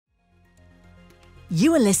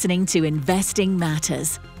You are listening to Investing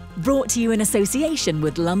Matters, brought to you in association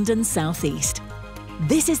with London South East.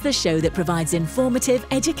 This is the show that provides informative,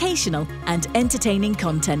 educational and entertaining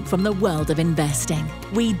content from the world of investing.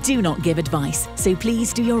 We do not give advice, so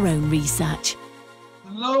please do your own research.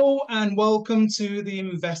 Hello and welcome to the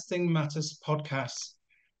Investing Matters podcast.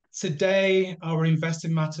 Today, our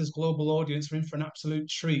Investing Matters global audience are in for an absolute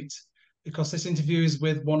treat because this interview is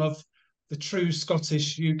with one of the true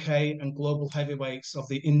Scottish, UK and global heavyweights of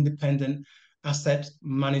the independent asset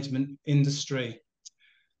management industry.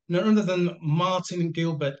 None other than Martin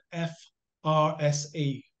Gilbert,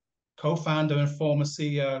 FRSE, co-founder and former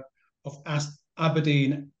CEO of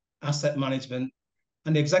Aberdeen Asset Management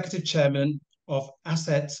and the executive chairman of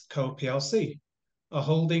Asset Co plc, a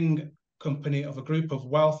holding company of a group of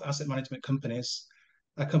wealth asset management companies,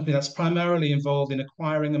 a company that's primarily involved in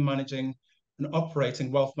acquiring and managing and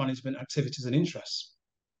operating wealth management activities and interests.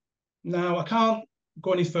 Now, I can't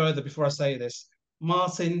go any further before I say this.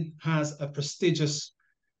 Martin has a prestigious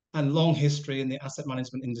and long history in the asset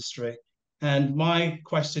management industry. And my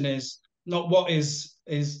question is not what is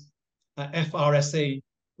FRSE,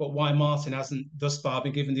 but why Martin hasn't thus far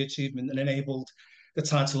been given the achievement and enabled the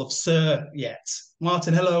title of Sir yet.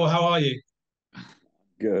 Martin, hello, how are you?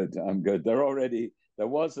 Good, I'm good. There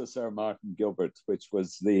was a Sir Martin Gilbert, which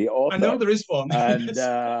was the author. I know there is one. And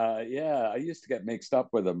I used to get mixed up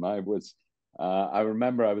with him. I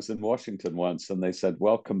remember I was in Washington once and they said,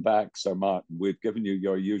 "Welcome back, Sir Martin. We've given you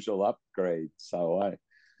your usual upgrade." So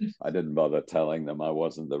I didn't bother telling them I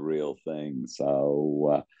wasn't the real thing.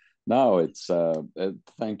 So no, it's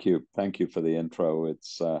thank you for the intro.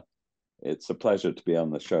 It's a pleasure to be on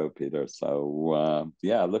the show, Peter. So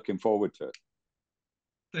looking forward to it.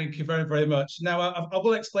 Thank you very, very much. Now, I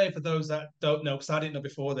will explain for those that don't know, because I didn't know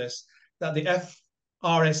before this, that the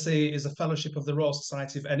FRSE is a fellowship of the Royal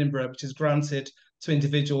Society of Edinburgh, which is granted to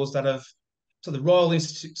individuals that have, so the Royal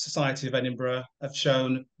Society of Edinburgh have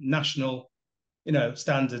shown national,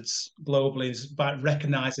 standards globally by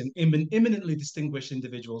recognising eminently distinguished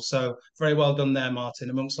individuals. So very well done there, Martin,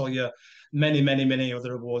 amongst all your many, many, many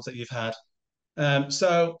other awards that you've had.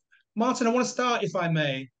 So, Martin, I want to start, if I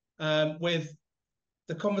may, with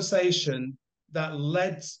the conversation that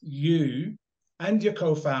led you and your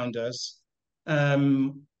co-founders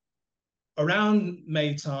around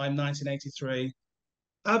May time, 1983.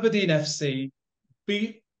 Aberdeen FC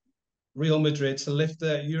beat Real Madrid to lift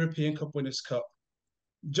the European Cup Winners' Cup.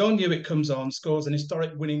 John Hewitt comes on, scores an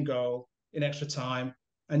historic winning goal in extra time,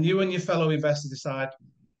 and you and your fellow investors decide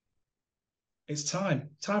it's time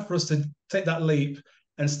for us to take that leap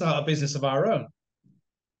and start a business of our own.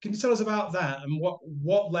 Can you tell us about that and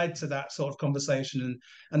what led to that sort of conversation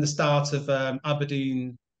and the start of the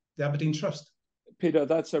Aberdeen Trust? Peter,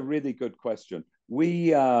 that's a really good question.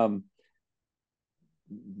 We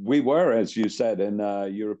were, as you said, in a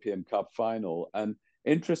European Cup final. And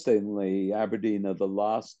interestingly, Aberdeen are the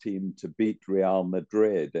last team to beat Real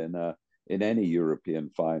Madrid in any European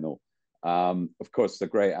final. Of course, the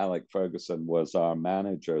great Alex Ferguson was our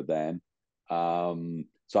manager then.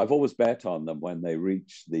 So I've always bet on them when they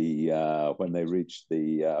reach the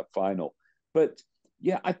final. But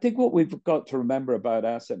yeah, I think what we've got to remember about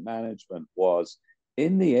asset management was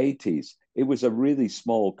in the 80s, it was a really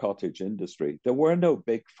small cottage industry. There were no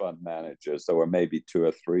big fund managers. There were maybe two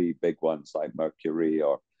or three big ones like Mercury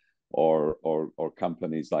or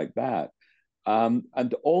companies like that.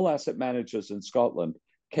 And all asset managers in Scotland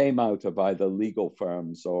came out of either legal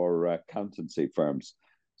firms or accountancy firms.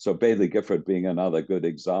 So Baillie Gifford being another good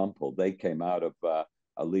example, they came out of a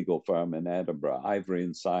legal firm in Edinburgh. Ivory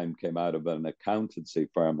and Syme came out of an accountancy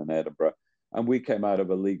firm in Edinburgh, and we came out of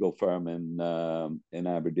a legal firm in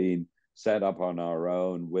Aberdeen, set up on our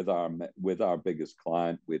own with our biggest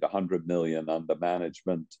client. We had 100 million under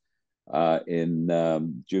management in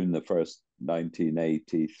June the 1st,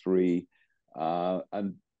 1983,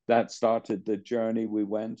 and that started the journey we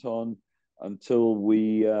went on until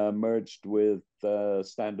we merged with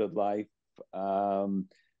Standard Life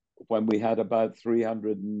when we had about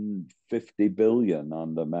 350 billion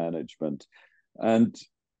under management. And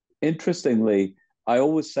interestingly, I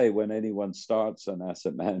always say when anyone starts an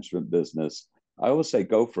asset management business, I always say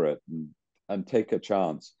go for it and take a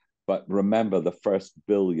chance. But remember, the first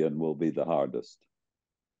billion will be the hardest.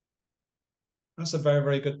 That's a very,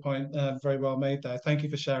 very good point. Very well made there. Thank you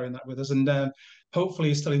for sharing that with us. And hopefully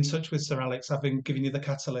you're still in touch with Sir Alex, having given you the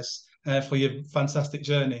catalyst for your fantastic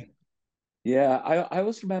journey. Yeah, I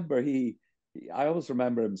always remember I always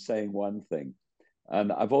remember him saying one thing,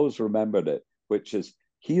 and I've always remembered it, which is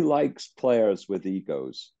he likes players with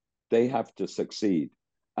egos. They have to succeed.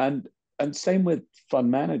 And same with fund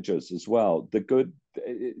managers as well. The good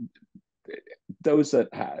those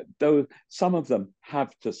that had those, some of them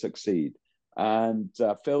have to succeed, and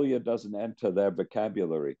failure doesn't enter their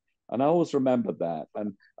vocabulary. And I always remember that,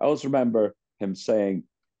 and I always remember him saying,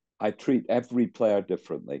 "I treat every player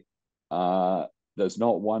differently. There's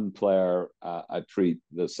not one player I treat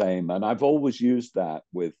the same." And I've always used that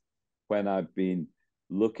with when I've been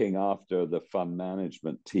looking after the fund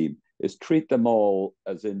management team, is treat them all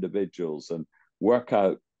as individuals and work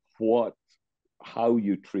out how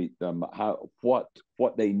you treat them,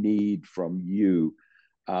 what they need from you,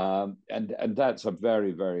 and that's a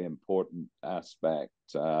very, very important aspect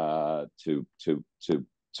to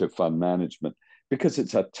fund management, because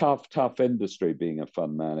it's a tough industry being a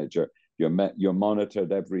fund manager. You're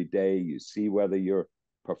monitored every day. You see whether you're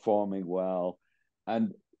performing well,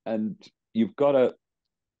 and you've got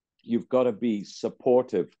to be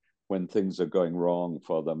supportive when things are going wrong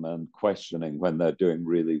for them, and questioning when they're doing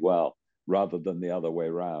really well, rather than the other way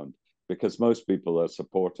around. Because most people are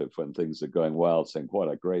supportive when things are going well, saying, "What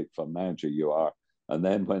a great fund manager you are," and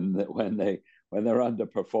then when they're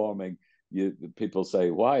underperforming, people say,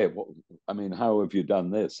 "Why? I mean, how have you done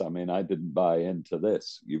this? I mean, I didn't buy into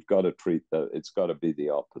this." You've got to treat that. It's got to be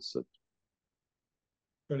the opposite.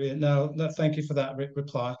 Brilliant. No, thank you for that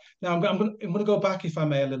reply. Now I'm going to go back, if I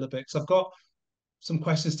may, a little bit, because I've got some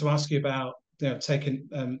questions to ask you about, taking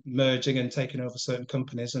merging and taking over certain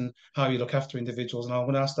companies and how you look after individuals, and I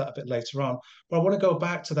want to ask that a bit later on. But I want to go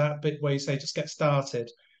back to that bit where you say just get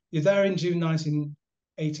started. You're there in June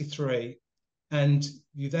 1983, and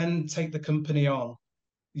you then take the company on,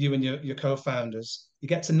 you and your co-founders. You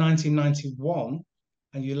get to 1991,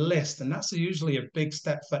 and you list, and that's usually a big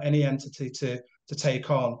step for any entity to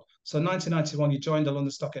take on. So 1991, you joined the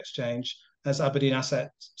London Stock Exchange as Aberdeen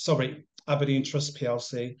Trust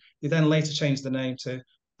PLC. You then later changed the name to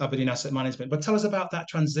Aberdeen Asset Management. But tell us about that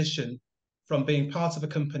transition from being part of a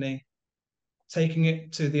company, taking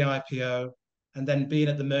it to the IPO, and then being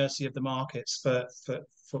at the mercy of the markets for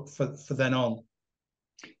then on.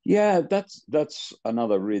 Yeah, that's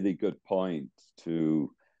another really good point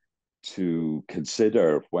to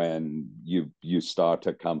consider when you start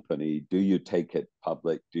a company. Do you take it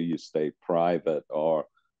public? Do you stay private or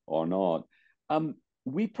not?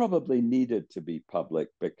 We probably needed to be public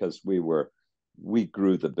because we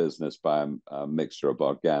grew the business by a mixture of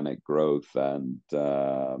organic growth and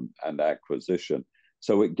acquisition.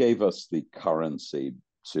 So it gave us the currency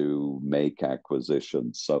to make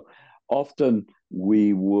acquisitions. So often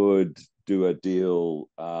we would do a deal,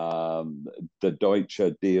 the Deutsche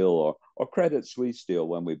deal or Credit Suisse deal.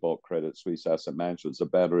 When we bought Credit Suisse Asset Management, is a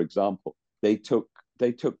better example. They took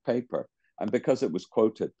paper, and because it was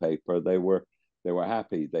quoted paper, they were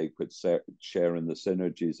happy. They could share in the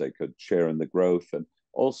synergies, they could share in the growth, and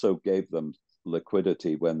also gave them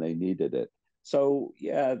liquidity when they needed it. So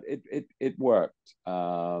yeah, it worked,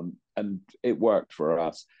 and it worked for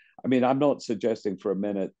us. I mean, I'm not suggesting for a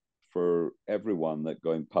minute for everyone that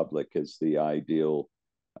going public is the ideal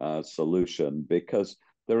solution, because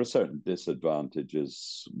there are certain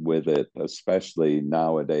disadvantages with it, especially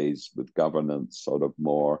nowadays with governance sort of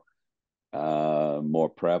more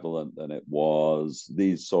prevalent than it was.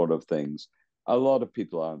 These sort of things, a lot of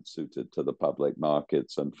people aren't suited to the public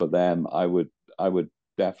markets, and for them, I would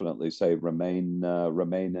definitely say remain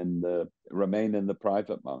in the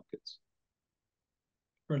private markets.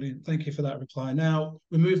 Brilliant. Thank you for that reply. Now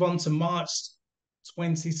we move on to March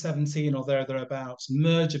 2017 or thereabouts.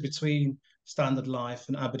 Merger between Standard Life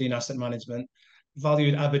and Aberdeen Asset Management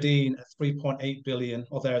valued Aberdeen at 3.8 billion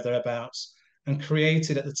or thereabouts, and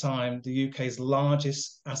created at the time the UK's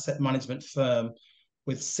largest asset management firm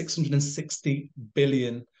with 660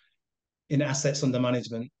 billion in assets under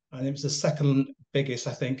management, and it was the second biggest,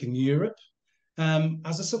 I think, in Europe.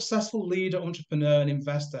 As a successful leader, entrepreneur, and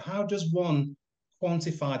investor, how does one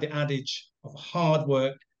quantify the adage of hard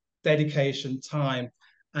work, dedication, time,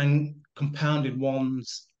 and compounding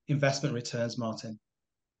one's investment returns, Martin?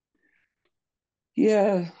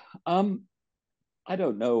 Yeah, I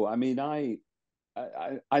don't know. I mean, I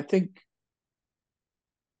think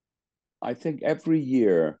every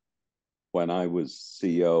year when I was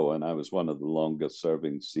CEO, and I was one of the longest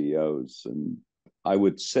serving CEOs, and I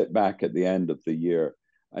would sit back at the end of the year,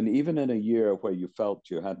 and even in a year where you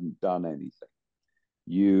felt you hadn't done anything,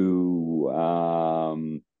 you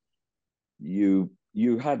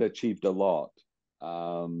had achieved a lot.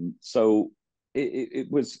 So it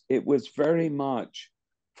was very much,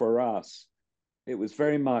 for us, it was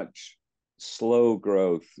very much slow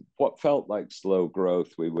growth, what felt like slow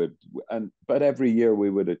growth. But every year we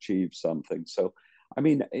would achieve something. So I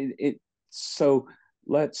mean, so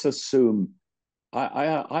let's assume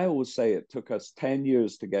I always say it took us 10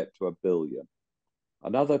 years to get to 1 billion,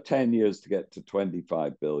 another 10 years to get to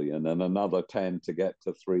 25 billion, and another 10 to get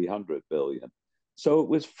to 300 billion. So it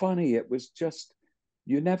was funny. It was just,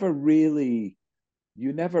 you never really,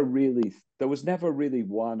 there was never really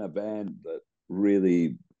one event that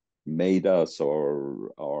really made us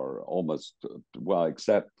or almost, well,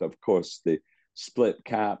 except of course the split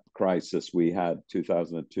cap crisis we had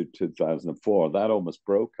 2002, 2004, that almost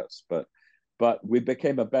broke us. But we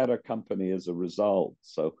became a better company as a result.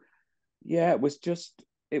 So yeah, it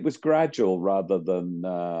was gradual rather than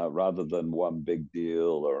one big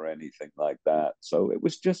deal or anything like that. So it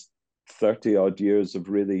was just 30 odd years of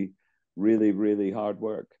really, really, really hard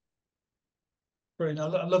work.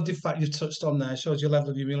 Brilliant. I love the fact you've touched on there. It shows your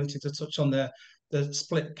level of humility to touch on the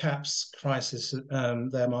split caps crisis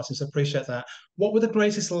there, Martin. So appreciate that. What were the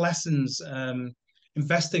greatest lessons,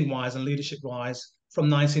 investing wise and leadership wise, from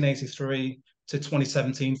 1983 to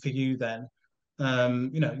 2017 for you then?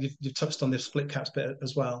 You've touched on the split caps bit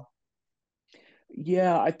as well.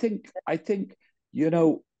 Yeah, I think, I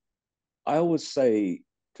always say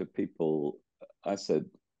to people, I said,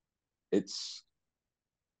 it's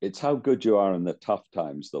how good you are in the tough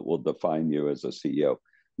times that will define you as a CEO,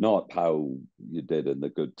 not how you did in the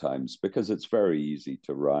good times, because it's very easy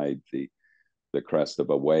to ride the crest of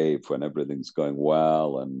a wave when everything's going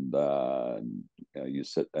well, and you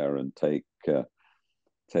sit there and take the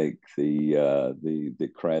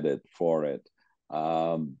credit for it.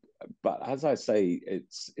 But as I say,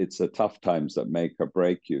 it's the tough times that make or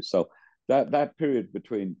break you. So that period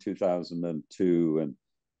between 2002 and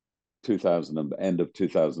end of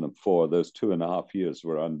 2004, those 2.5 years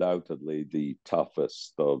were undoubtedly the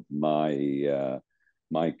toughest of my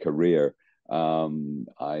career.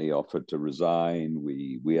 I offered to resign.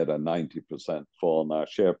 We had a 90% fall in our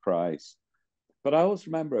share price. But I always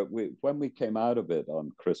remember when we came out of it on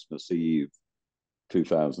Christmas Eve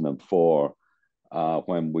 2004,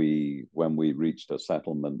 when we reached a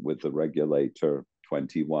settlement with the regulator,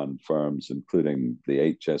 21 firms, including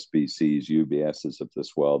the HSBCs, UBSs of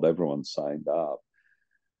this world, everyone signed up.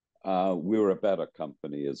 We were a better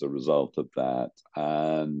company as a result of that,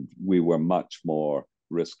 and we were much more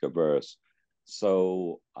risk averse.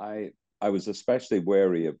 So I was especially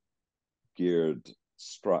wary of geared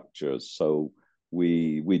structures. So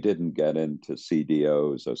we didn't get into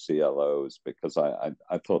CDOs or CLOs because I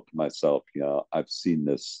thought to myself, I've seen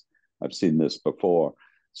this before.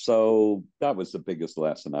 So that was the biggest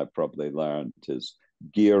lesson I probably learned, is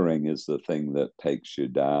gearing is the thing that takes you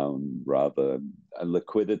down, rather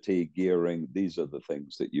liquidity, gearing. These are the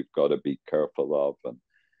things that you've got to be careful of.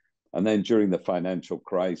 And then during the financial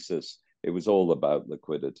crisis, it was all about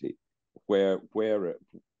liquidity. Where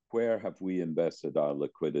have we invested our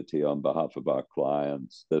liquidity on behalf of our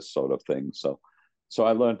clients? This sort of thing. So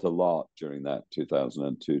I learned a lot during that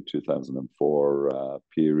 2002, 2004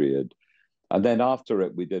 period. And then after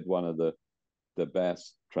it, we did one of the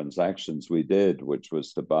best transactions we did, which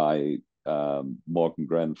was to buy Morgan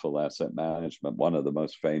Grenfell Asset Management, one of the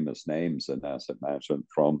most famous names in asset management,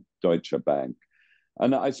 from Deutsche Bank.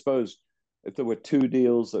 And I suppose if there were two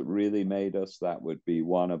deals that really made us, that would be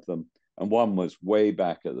one of them. And one was way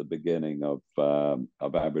back at the beginning of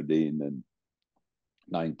Aberdeen in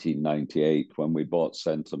 1998, when we bought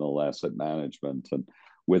Sentinel Asset Management, and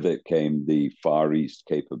with it came the Far East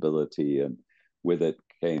capability, and with it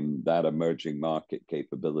came that emerging market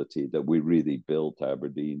capability that we really built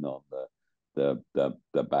Aberdeen on the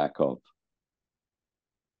back of.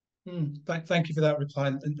 Thank you for that reply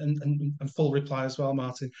and full reply as well,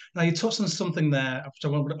 Martin. Now, you touched on something there, which I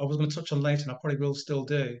was going to touch on later, and I probably will still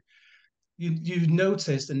do. You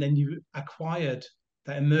noticed, and then you acquired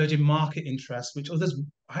that emerging market interest, which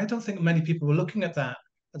I don't think many people were looking at that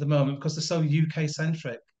at the moment because they're so UK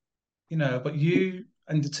centric, but you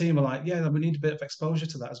and the team are like, yeah, we need a bit of exposure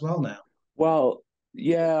to that as well now. Well,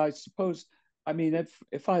 yeah, I suppose, I mean,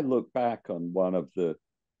 if I look back on one of the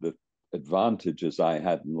advantages I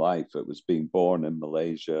had in life, it was being born in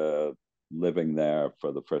Malaysia, living there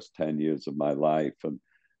for the first 10 years of my life,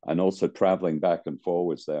 and also traveling back and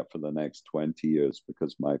forwards there for the next 20 years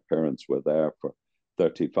because my parents were there for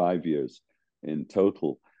 35 years in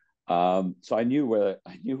total. So I knew where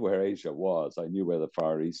Asia was. I knew where the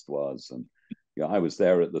Far East was, and I was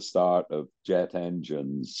there at the start of jet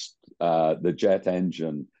engines. The jet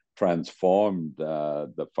engine transformed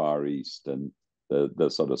the Far East and the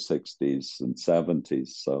sort of 60s and 70s.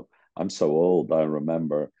 So I'm so old. I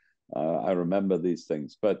remember these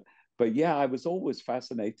things, but yeah, I was always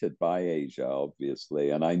fascinated by Asia, obviously,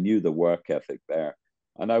 and I knew the work ethic there.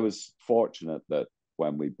 And I was fortunate that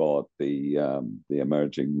when we bought the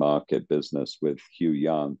emerging market business with Hugh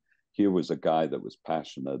Young. Hugh was a guy that was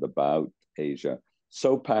passionate about Asia,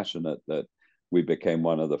 so passionate that we became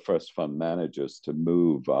one of the first fund managers to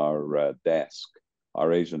move our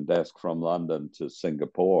Asian desk from London to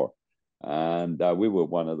Singapore. And we were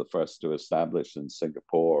one of the first to establish in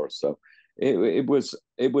Singapore. So it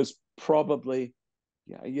was probably,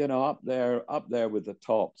 you know, up there with the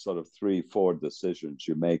top sort of 3-4 decisions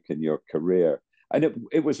you make in your career. And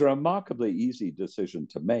it was a remarkably easy decision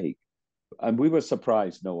to make. And we were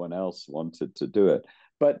surprised no one else wanted to do it.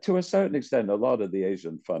 But to a certain extent, a lot of the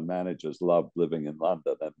Asian fund managers loved living in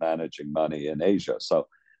London and managing money in Asia. So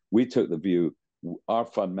we took the view our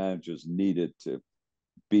fund managers needed to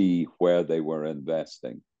be where they were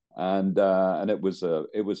investing. And it was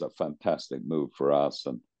a fantastic move for us.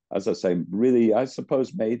 And as I say, really, I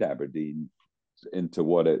suppose made Aberdeen into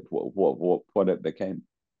what it became.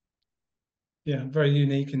 Yeah, very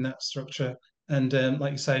unique in that structure. And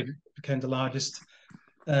like you say, became the largest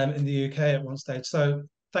in the UK at one stage. So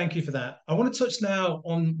thank you for that. I want to touch now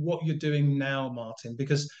on what you're doing now, Martin,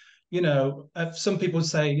 because, you know, some people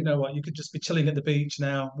say, you know what, you could just be chilling at the beach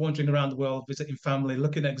now, wandering around the world, visiting family,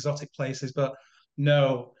 looking at exotic places. But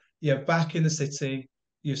no, you're back in the city.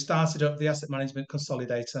 You've started up the asset management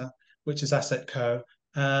consolidator, which is Asset Co,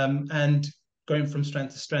 and going from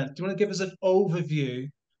strength to strength. Do you want to give us an overview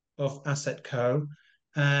of Asset Co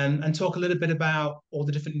and talk a little bit about all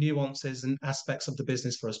the different nuances and aspects of the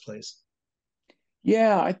business for us, please?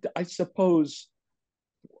 Yeah, I suppose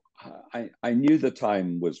I knew the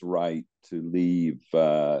time was right to leave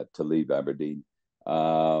Aberdeen,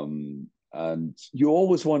 and you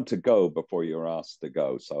always want to go before you're asked to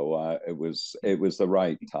go. So it was the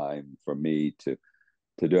right time for me to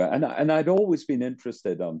do it, and I'd always been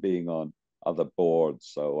interested on being on other boards.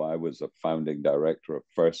 So I was a founding director of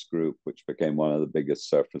First Group, which became one of the biggest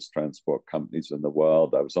surface transport companies in the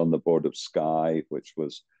world. I was on the board of Sky, which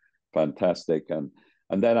was fantastic, and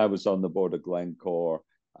then I was on the board of Glencore.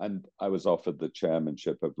 And I was offered the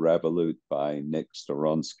chairmanship of Revolut by Nick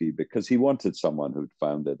Storonsky because he wanted someone who'd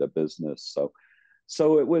founded a business.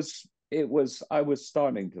 So it was I was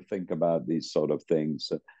starting to think about these sort of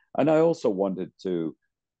things. And I also wanted to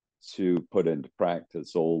put into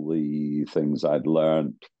practice all the things I'd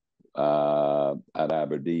learned at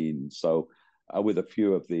Aberdeen. So with a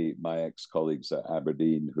few of my ex-colleagues at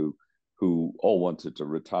Aberdeen who all wanted to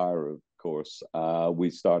retire, of course, we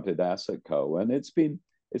started Asset Co. And it's been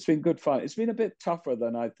good fun. It's been a bit tougher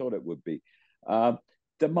than I thought it would be.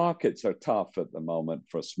 The markets are tough at the moment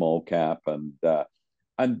for small cap, and the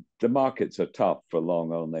markets are tough for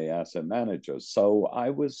long only asset managers. So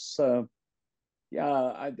I was,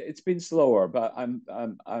 it's been slower, but I'm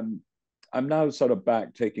now sort of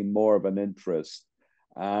back taking more of an interest,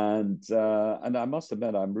 and I must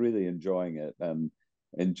admit I'm really enjoying it and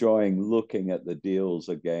enjoying looking at the deals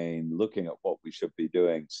again, looking at what we should be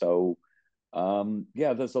doing. So.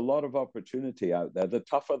 There's a lot of opportunity out there. The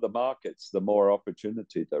tougher the markets, the more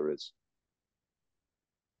opportunity there is.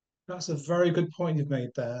 That's a very good point you've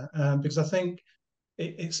made there, because I think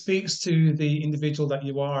it speaks to the individual that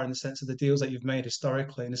you are in the sense of the deals that you've made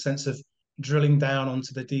historically, in the sense of drilling down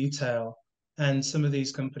onto the detail. And some of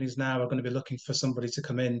these companies now are going to be looking for somebody to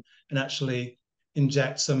come in and actually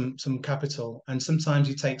inject some capital. And sometimes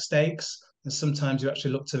you take stakes, and sometimes you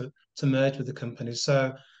actually look to merge with the company.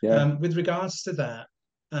 So with regards to that,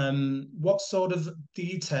 what sort of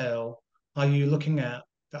detail are you looking at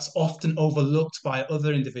that's often overlooked by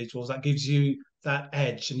other individuals that gives you that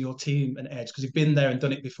edge and your team an edge because you've been there and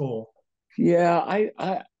done it before? Yeah,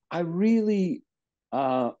 I really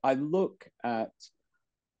I look at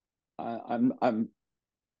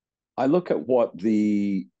I look at what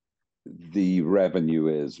the revenue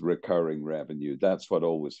is, recurring revenue. That's what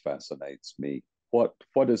always fascinates me. What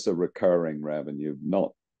is a recurring revenue,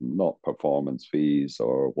 not performance fees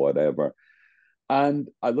or whatever. And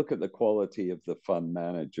I look at the quality of the fund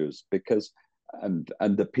managers and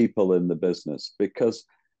the people in the business, because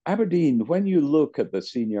Aberdeen, when you look at the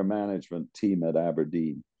senior management team at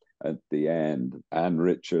Aberdeen at the end, Anne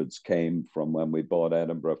Richards came from when we bought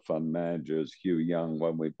Edinburgh Fund Managers, Hugh Young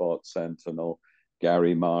when we bought Sentinel,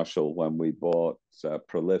 Gary Marshall when we bought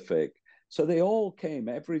Prolific. So they all came,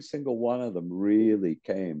 every single one of them really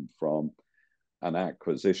came from an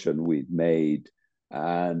acquisition we'd made.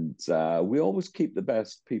 And we always keep the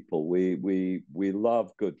best people. We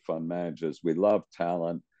love good fund managers. We love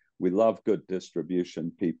talent. We love good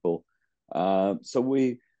distribution people. So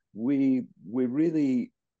we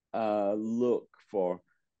really look for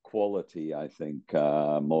quality, I think,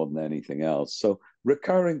 more than anything else. So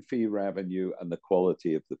recurring fee revenue and the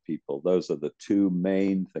quality of the people. Those are the two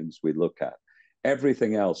main things we look at.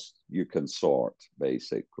 Everything else you can sort,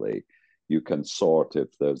 basically. You can sort if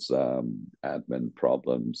there's admin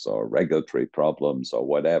problems or regulatory problems or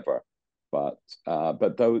whatever. But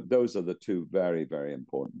those are the two very, very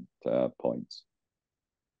important points.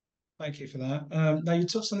 Thank you for that. Now, you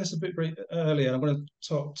touched on this a bit earlier. I'm going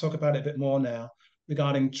to talk about it a bit more now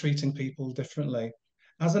regarding treating people differently.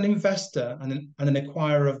 As an investor and an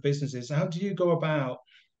acquirer of businesses, how do you go about,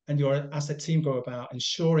 and your asset team go about,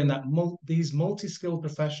 ensuring that these multi-skilled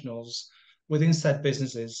professionals within said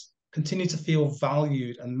businesses continue to feel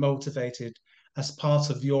valued and motivated as part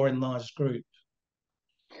of your enlarged group?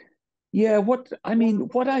 Yeah, what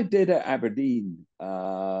I did at Aberdeen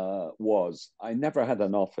was I never had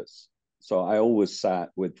an office. So I always sat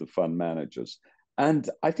with the fund managers. And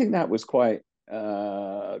I think that was quite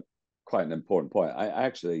an important point.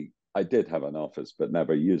 I did have an office, but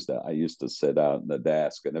never used it. I used to sit out in the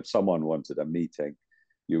desk. And if someone wanted a meeting,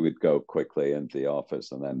 you would go quickly into the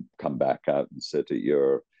office and then come back out and sit at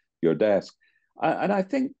your desk. And I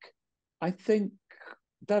think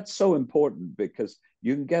that's so important because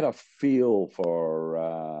you can get a feel for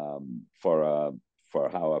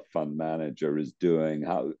how a fund manager is doing,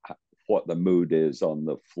 what the mood is on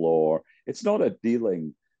the floor. It's not a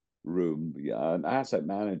dealing room. An asset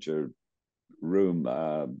manager room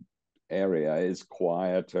area is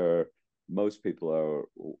quieter. Most people are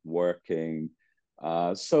working.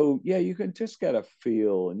 So yeah, you can just get a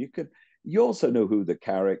feel, and you also know who the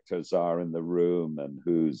characters are in the room and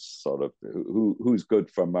who's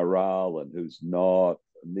good for morale and who's not,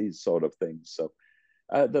 and these sort of things. So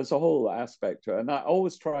there's a whole aspect to it. And I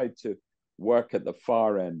always tried to work at the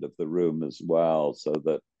far end of the room as well, so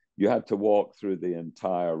that you had to walk through the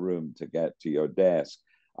entire room to get to your desk.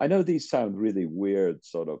 I know these sound really weird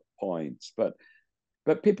sort of points, but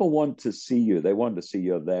people want to see you. They want to see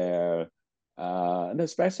you're there. And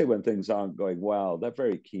especially when things aren't going well, they're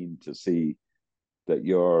very keen to see that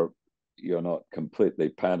you're not completely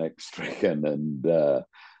panic-stricken and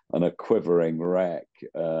a quivering wreck.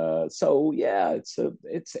 So yeah,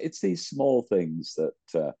 it's these small things that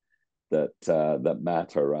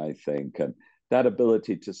matter, I think, and that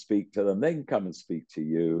ability to speak to them. They can come and speak to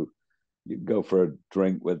you. You can go for a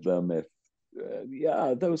drink with them. If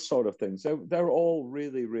those sort of things. They're all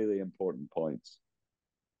really, really important points.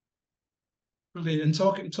 Brilliant.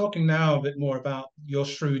 And talking now a bit more about your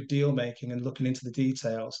shrewd deal making and looking into the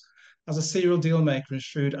details. As a serial deal maker and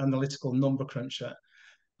shrewd analytical number cruncher,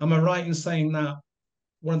 am I right in saying that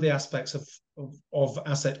one of the aspects of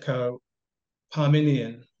AssetCo,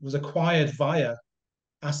 Parmenion, was acquired via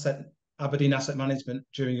Aberdeen Asset Management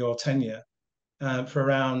during your tenure for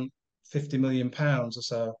around £50 million or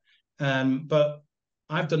so? But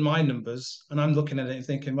I've done my numbers and I'm looking at it and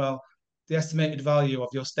thinking, well, the estimated value of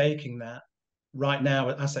your staking there right now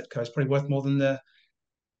at AssetCo is probably worth more than the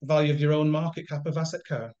value of your own market cap of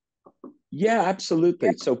AssetCo. Yeah,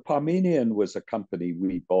 absolutely. So Parmenion was a company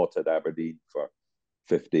we bought at Aberdeen for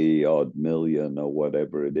 50 odd million or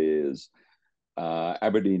whatever it is.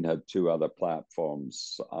 Aberdeen had two other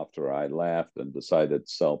platforms after I left and decided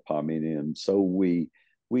to sell Parmenion. So we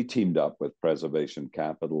teamed up with Preservation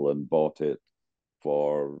Capital and bought it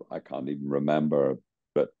for, I can't even remember,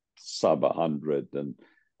 but sub 100. And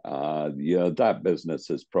that business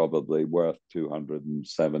is probably worth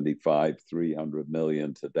 275, 300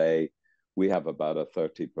 million today. We have about a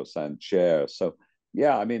 30% share. So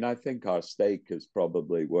yeah, I mean, I think our stake is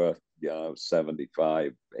probably worth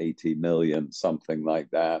 75, 80 million, something like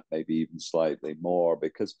that, maybe even slightly more,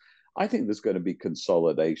 because I think there's going to be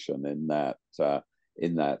consolidation in that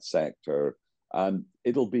sector. And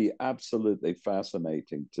it'll be absolutely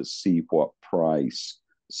fascinating to see what price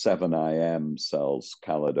 7IM sells.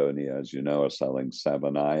 Caledonia, as you know, are selling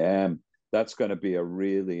 7IM. That's going to be a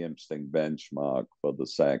really interesting benchmark for the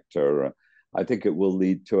sector. I think it will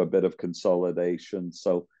lead to a bit of consolidation.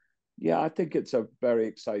 So, yeah, I think it's a very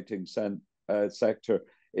exciting sector.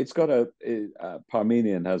 It's got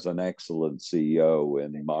Parmenion has an excellent CEO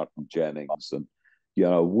in Martin Jennings, and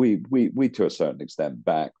we to a certain extent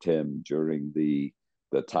backed him during the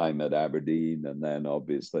time at Aberdeen, and then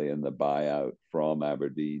obviously in the buyout from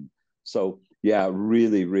Aberdeen. So yeah,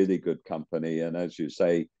 really, really good company, and as you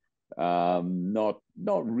say, not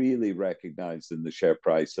really recognized in the share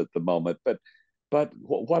price at the moment. But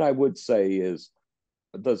what I would say is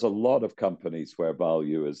there's a lot of companies where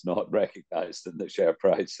value is not recognized in the share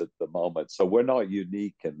price at the moment. So we're not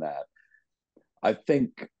unique in that. I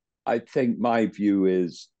think my view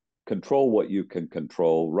is control what you can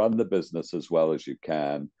control, run the business as well as you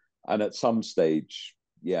can, and at some stage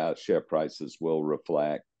yeah, share prices will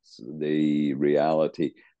reflect the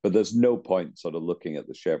reality, but there's no point sort of looking at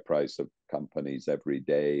the share price of companies every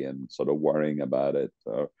day and sort of worrying about it,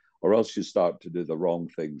 or else you start to do the wrong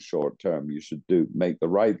things short term. You should make the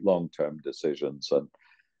right long term decisions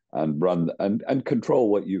and run and control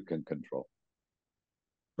what you can control.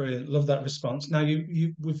 Brilliant. Love that response. Now,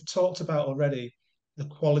 we've talked about already the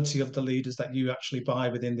quality of the leaders that you actually buy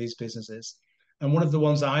within these businesses. And one of the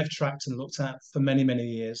ones I've tracked and looked at for many, many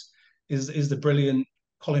years is the brilliant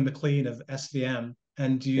Colin McLean of SVM.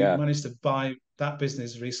 And you Yeah, managed to buy that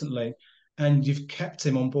business recently, and you've kept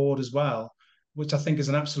him on board as well, which I think is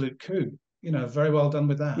an absolute coup. You know, very well done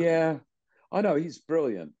with that. yeah. I know he's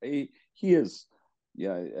brilliant. He is,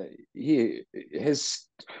 yeah. He his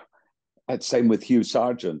Same with Hugh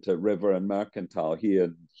Sargent at River and Mercantile.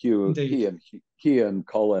 Indeed. He and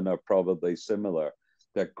Colin are probably similar.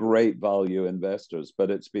 They're great value investors,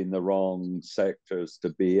 but it's been the wrong sectors to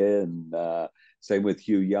be in. Same with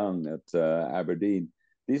Hugh Young at Aberdeen.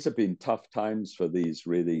 These have been tough times for these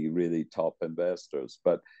really, really top investors.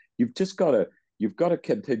 But you've got to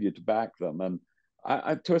continue to back them. And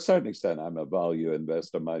to a certain extent, I'm a value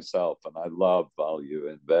investor myself, and I love value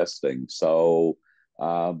investing. So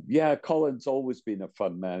yeah, Colin's always been a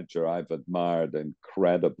fund manager I've admired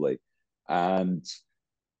incredibly, and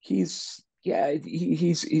he's great.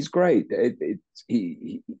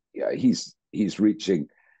 Yeah, he's reaching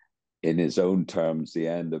in his own terms the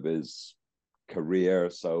end of his career,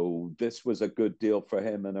 so this was a good deal for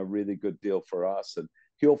him and a really good deal for us, and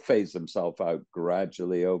he'll phase himself out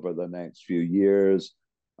gradually over the next few years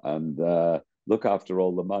and look after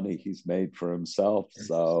all the money he's made for himself.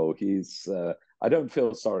 So he's I don't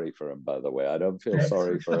feel sorry for him, by the way. I don't feel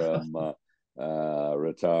sorry for him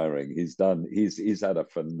retiring. He's had a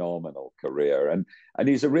phenomenal career, and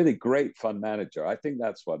he's a really great fund manager. I think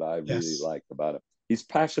that's what I really Yes. like about him. He's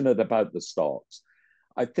passionate about the stocks.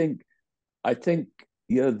 I think I think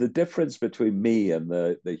the difference between me and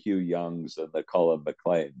the Hugh Youngs and the Colin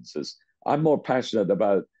McLeans is I'm passionate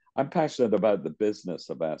about the business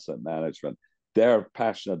of asset management. They're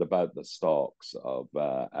passionate about the stocks of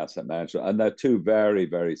asset management, and they're two very,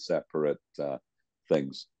 very separate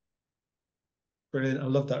things. Brilliant. I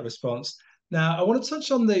love that response. Now, I want to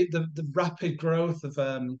touch on the rapid growth of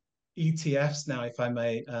ETFs now, if I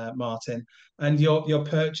may, Martin, and your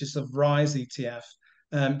purchase of Rise ETF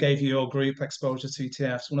gave you your group exposure to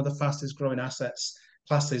ETFs, one of the fastest growing assets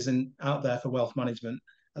classes out there for wealth management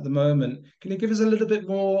at the moment. Can you give us a little bit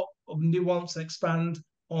more of nuance and expand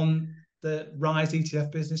on the Rise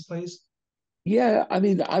ETF business, please? Yeah, I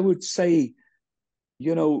mean, I would say,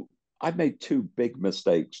 you know, I've made two big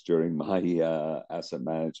mistakes during my asset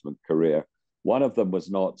management career. One of them was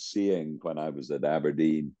not seeing, when I was at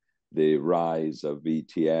Aberdeen, the rise of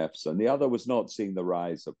ETFs, and the other was not seeing the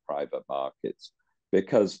rise of private markets,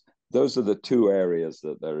 because those are the two areas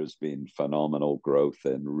that there has been phenomenal growth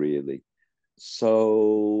in, really.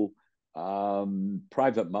 So,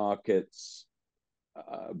 private markets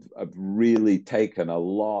have really taken a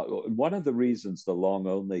lot. One of the reasons the long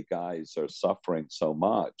only guys are suffering so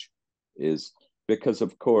much is because,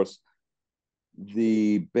 of course,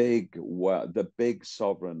 the big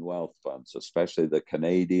sovereign wealth funds, especially the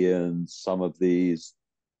Canadians, some of these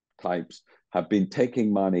types have been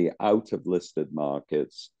taking money out of listed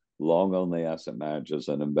markets, long only asset managers,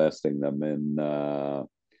 and investing them in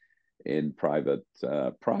private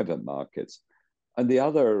markets. And the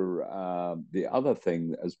other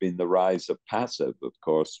thing has been the rise of passive, of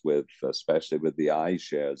course, especially with the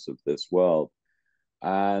iShares of this world,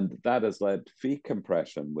 and that has led to fee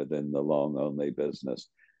compression within the long only business.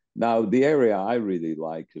 Now, the area I really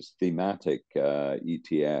like is thematic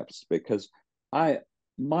ETFs, because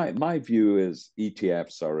my view is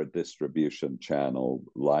ETFs are a distribution channel,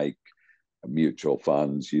 like mutual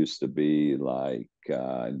funds used to be, like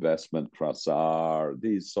investment trusts are,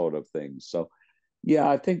 these sort of things. So yeah,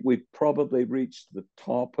 I think we've probably reached the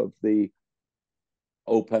top of the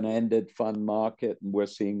open-ended fund market, and we're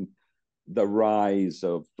seeing the rise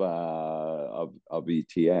of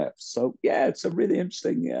ETFs. So yeah, it's a really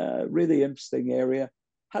interesting area.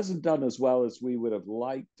 Hasn't done as well as we would have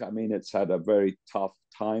liked. I mean, it's had a very tough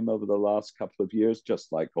time over the last couple of years,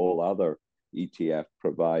 just like all other ETF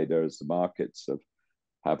providers. The markets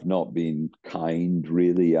have not been kind,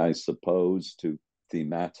 really, I suppose, to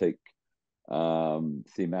thematic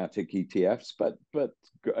ETFs, but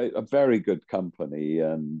a very good company,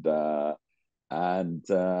 and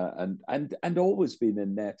always been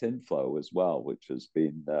in net inflow as well, which has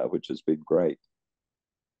been great.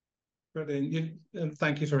 Brilliant.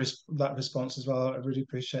 Thank you for that response as well. I really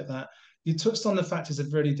appreciate that. You touched on the fact it's a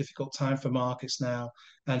really difficult time for markets now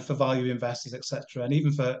and for value investors, etc., and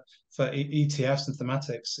even for ETFs and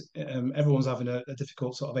thematics. Everyone's having a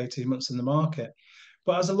difficult sort of 18 months in the market.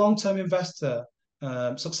 But as a long-term investor,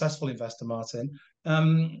 successful investor, Martin,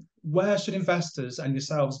 where should investors and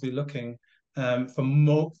yourselves be looking for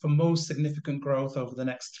most significant growth over the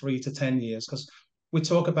next 3 to 10 years? Because we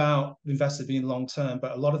talk about investors being long-term,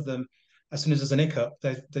 but a lot of them, as soon as there's an hiccup,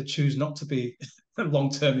 they choose not to be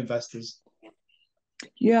long-term investors.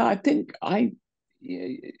 Yeah, I think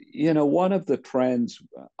one of the trends,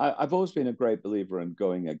 I've always been a great believer in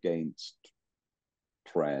going against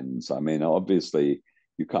trends. I mean, obviously,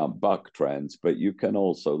 you can't buck trends, but you can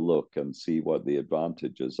also look and see what the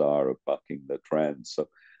advantages are of bucking the trends. So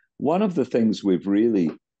one of the things we've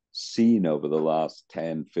really seen over the last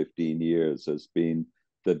 10, 15 years has been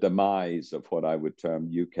the demise of what I would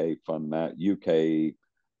term UK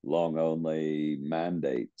long only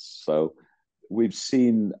mandates. So we've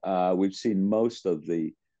seen most of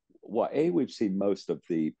the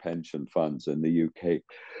pension funds in the UK,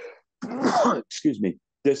 excuse me,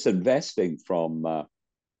 disinvesting from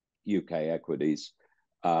UK equities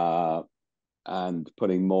and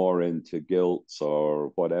putting more into gilts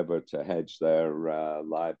or whatever to hedge their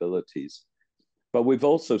liabilities. But we've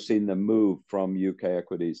also seen them move from UK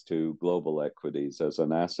equities to global equities as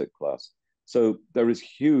an asset class. So there is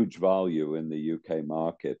huge value in the UK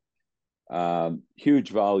market. Huge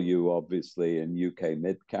value, obviously, in UK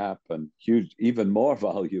mid cap, and even more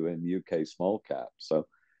value in UK small cap. So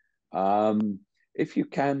if you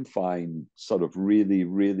can find sort of really,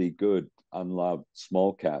 really good unloved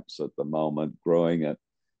small caps at the moment, growing at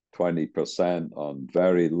 20% on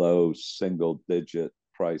very low single-digit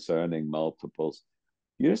price earning multiples,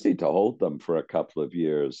 you just need to hold them for a couple of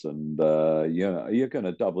years, and you're going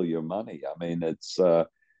to double your money. I mean, it's an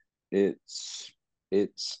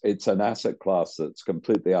asset class that's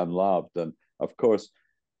completely unloved, and of course,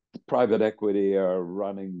 private equity are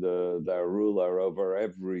running their ruler over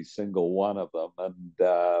every single one of them, and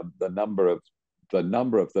the number of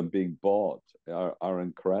them being bought are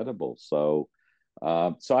incredible. So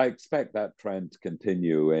I expect that trend to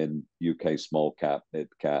continue in UK small cap, mid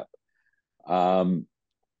cap.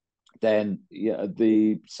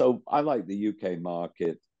 So I like the UK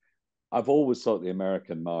market. I've always thought the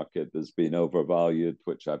American market has been overvalued,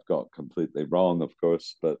 which I've got completely wrong, of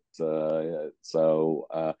course. But and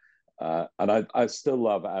I still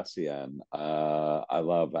love ASEAN. I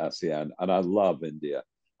love ASEAN, and I love India.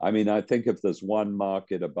 I mean, I think if there's one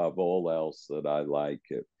market above all else that I like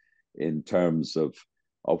it in terms of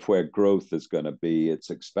where growth is going to be, it's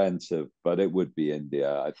expensive, but it would be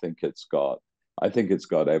India. I think it's got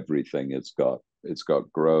everything. It's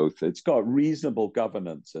got growth. It's got reasonable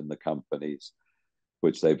governance in the companies,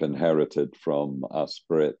 which they've inherited from us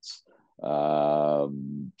Brits,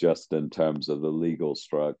 just in terms of the legal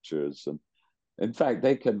structures. And in fact,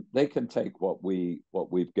 they can take what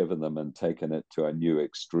we've given them and taken it to a new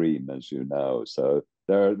extreme, as you know. So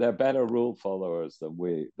they're better rule followers than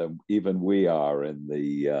even we are in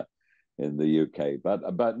the UK.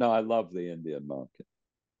 But no, I love the Indian market.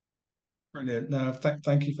 Brilliant. No,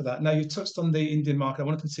 thank you for that. Now, you touched on the Indian market. I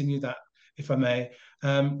want to continue that, if I may.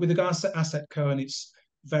 With regards to AssetCo and its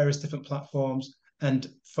various different platforms and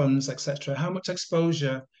funds, etc., how much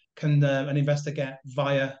exposure can an investor get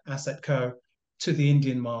via AssetCo to the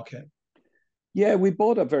Indian market? Yeah, we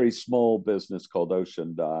bought a very small business called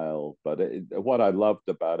Ocean Dial, but what I loved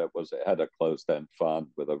about it was it had a closed-end fund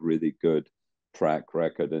with a really good track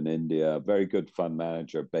record in India, a very good fund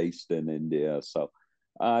manager based in India. So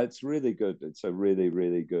it's really good. It's a really,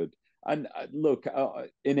 really good. And look,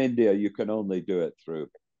 in India, you can only do it through.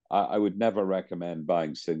 I would never recommend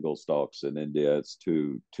buying single stocks in India. It's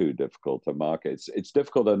too difficult to market. It's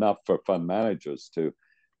difficult enough for fund managers to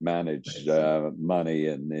manage money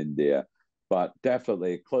in India. But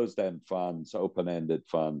definitely closed-end funds, open-ended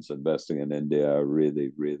funds, investing in India are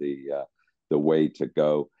really, really the way to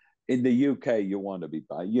go. In the UK, you want to be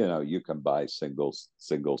you can buy single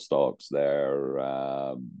stocks there.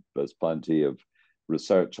 There's plenty of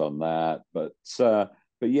research on that, but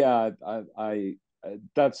yeah, I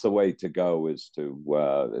that's the way to go is to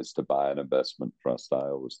buy an investment trust. I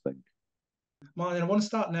always think. Martin, I want to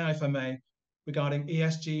start now, if I may, regarding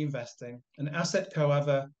ESG investing. And AssetCo have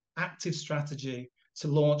an active strategy to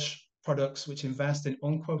launch products which invest in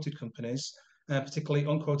unquoted companies, particularly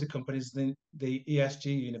unquoted companies in the ESG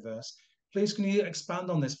universe. Please, can you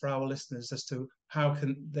expand on this for our listeners as to how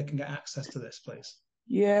they can get access to this, please?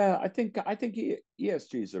 Yeah, I think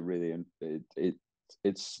ESGs are really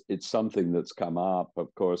it's something that's come up,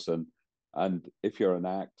 of course, and And if you're an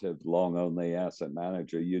active long-only asset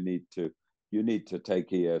manager, you need to take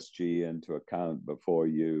ESG into account before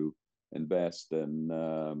you invest in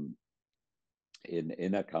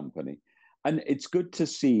a company. And it's good to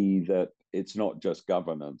see that it's not just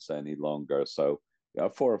governance any longer. So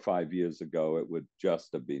 4 or 5 years ago, it would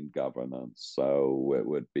just have been governance. So it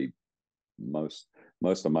would be most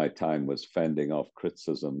of my time was fending off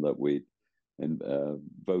criticism that we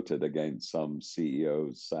voted against some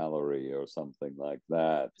CEO's salary or something like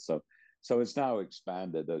that. So it's now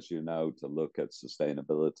expanded, as you know, to look at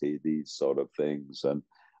sustainability, these sort of things,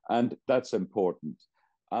 and that's important.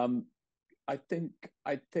 I think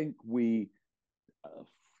we,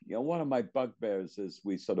 one of my bugbears is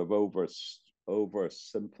we sort of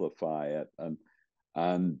oversimplify it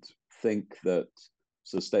and think that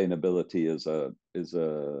sustainability is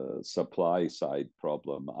a supply side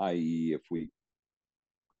problem, i.e.,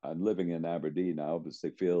 I'm living in Aberdeen, I obviously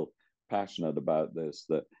feel passionate about this,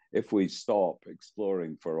 that if we stop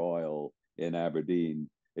exploring for oil in Aberdeen,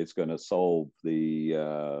 it's going to solve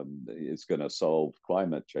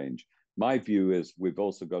climate change. My view is we've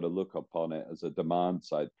also got to look upon it as a demand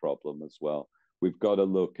side problem as well. We've got to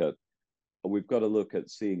look at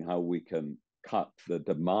seeing how we can cut the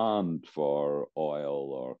demand for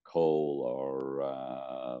oil or coal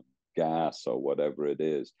or gas or whatever it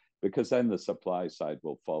is, because then the supply side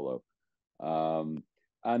will follow.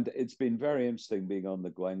 And it's been very interesting being on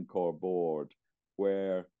the Glencore board,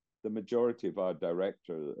 where the majority of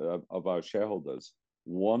our shareholders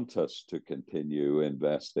want us to continue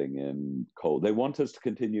investing in coal. They want us to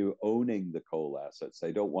continue owning the coal assets.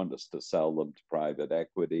 They don't want us to sell them to private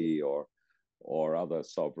equity or other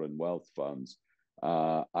sovereign wealth funds,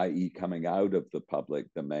 i.e. coming out of the public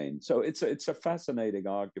domain. So it's a fascinating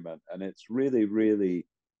argument, and it's really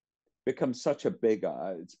become such a big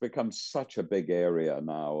area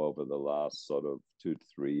now over the last sort of 2 to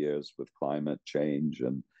 3 years with climate change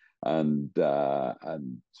and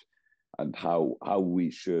how we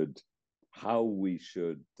should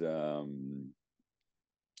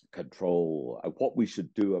control what we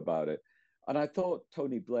should do about it. And I thought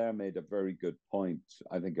Tony Blair made a very good point,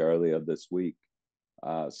 I think earlier this week,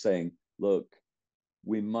 saying, look,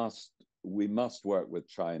 we must work with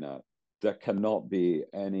China. There cannot be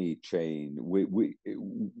any chain.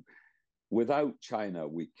 Without China,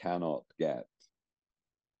 we cannot get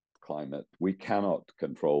climate. We cannot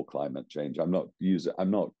control climate change. I'm not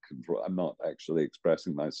actually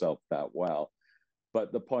expressing myself that well,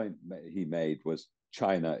 but the point he made was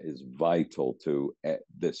China is vital to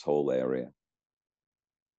this whole area.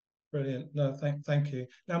 Brilliant. No, thank you.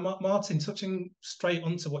 Now, Martin, touching straight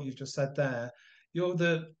onto what you've just said there, you're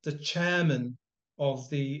the chairman of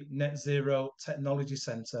the Net Zero Technology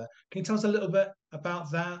Centre. Can you tell us a little bit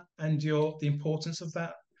about that and the importance of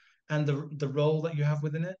that and the role that you have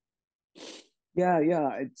within it? Yeah.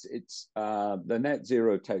 It's the Net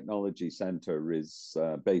Zero Technology Centre is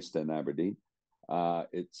based in Aberdeen.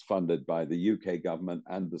 It's funded by the UK government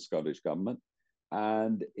and the Scottish government,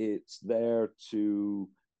 and it's there to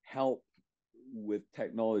help with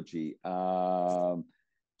technology, to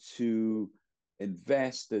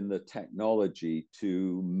invest in the technology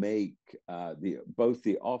to make both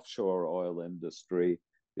the offshore oil industry,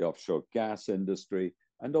 the offshore gas industry,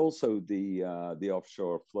 and also the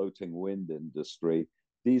offshore floating wind industry,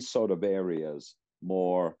 these sort of areas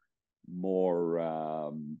more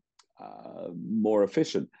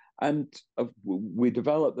efficient. And we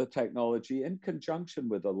develop the technology in conjunction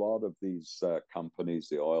with a lot of these companies,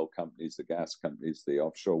 the oil companies, the gas companies, the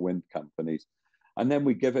offshore wind companies, and then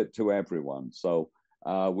we give it to everyone. So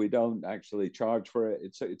we don't actually charge for it.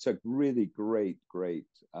 It's a really great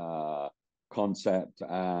concept,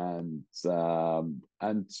 and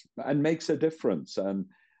makes a difference. And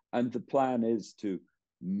the plan is to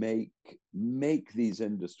make these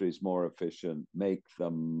industries more efficient, make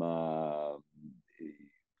them more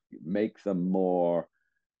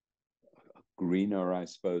greener, I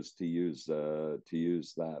suppose, to use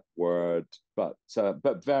that word. But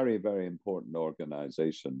very, very important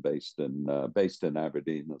organization based in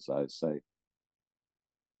Aberdeen, as I say.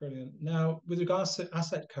 Brilliant. Now, with regards to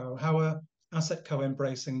AssetCo, how are AssetCo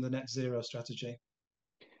embracing the net zero strategy?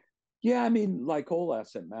 Yeah, I mean, like all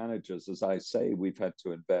asset managers, as I say, we've had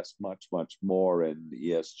to invest much more in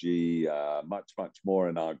ESG, much more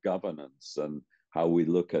in our governance and how we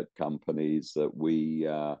look at companies that we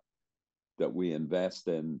invest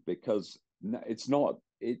in, because it's not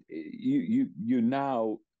you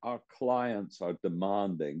now, our clients are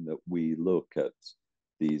demanding that we look at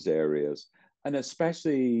these areas, and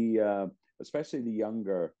especially the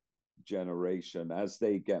younger generation, as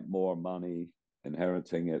they get more money,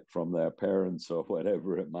 inheriting it from their parents or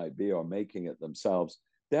whatever it might be, or making it themselves.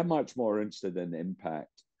 They're much more interested in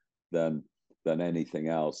impact than anything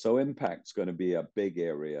else. So impact's going to be a big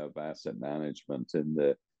area of asset management in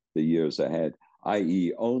the years ahead,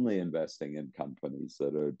 i.e. only investing in companies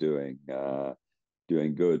that are doing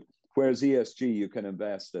good. Whereas ESG, you can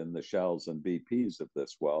invest in the Shells and BPs of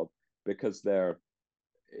this world because they're,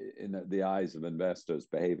 in the eyes of investors,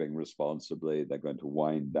 behaving responsibly. They're going to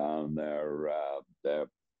wind down their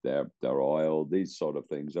oil, these sort of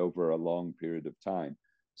things, over a long period of time.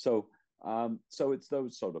 So it's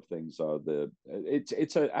those sort of things are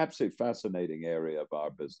it's an absolutely fascinating area of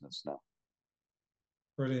our business now.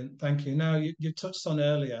 Brilliant, thank you. Now you touched on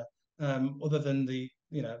earlier, other than the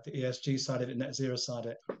ESG side of it, net zero side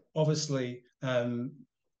of it, obviously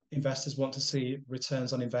investors want to see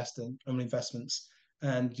returns on investments,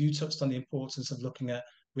 and you touched on the importance of looking at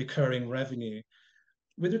recurring revenue.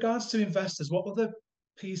 With regards to investors, what other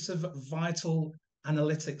piece of vital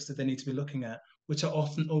analytics that they need to be looking at, which are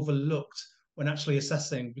often overlooked when actually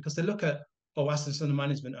assessing? Because they look at, assets under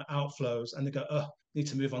management are outflows, and they go, need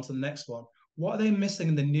to move on to the next one. What are they missing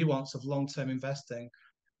in the nuance of long-term investing,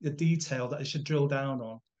 the detail that they should drill down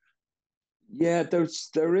on? Yeah,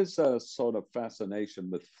 there is a sort of fascination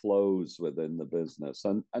with flows within the business,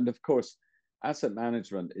 and of course, asset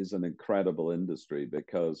management is an incredible industry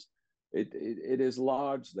because it is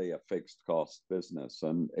largely a fixed cost business,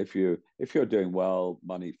 and if you're doing well,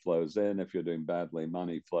 money flows in. If you're doing badly,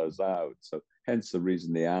 money flows out. So hence the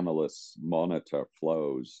reason the analysts monitor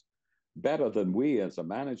flows better than we as a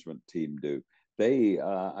management team do. They,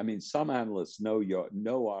 some analysts know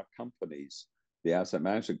our companies, the asset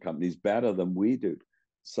management companies, better than we do.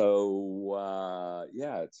 So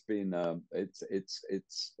it's been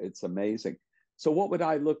it's amazing. So what would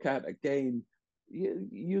I look at again?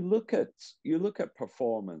 You look at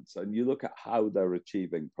performance, and you look at how they're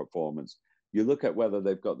achieving performance. You look at whether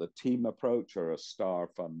they've got the team approach or a star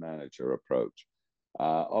fund manager approach.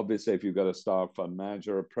 Obviously, if you've got a star fund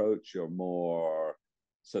manager approach, you're more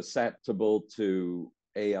susceptible to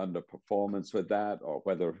underperformance with that, or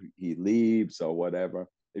whether he leaves or whatever.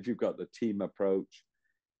 If you've got the team approach,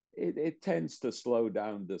 it tends to slow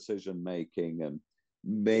down decision making and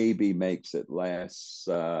maybe makes it less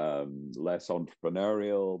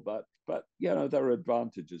entrepreneurial. But there are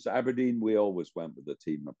advantages. Aberdeen, we always went with the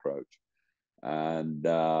team approach, and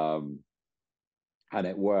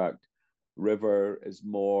it worked. River is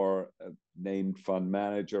more a named fund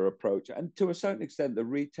manager approach, and to a certain extent, the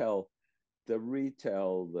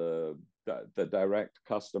direct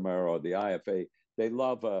customer or the IFA, they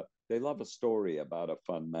love a story about a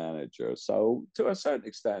fund manager. So to a certain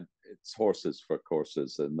extent, it's horses for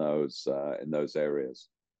courses in those areas.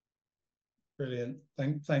 Brilliant,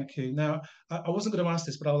 thank you. Now, I wasn't going to ask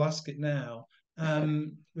this, but I'll ask it now.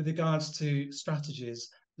 With regards to strategies,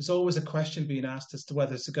 there's always a question being asked as to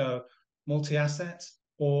whether to go multi-asset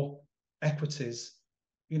or equities.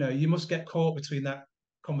 You must get caught between that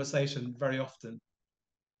conversation very often.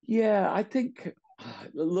 Yeah, I think,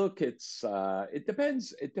 look, it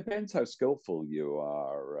depends how skillful you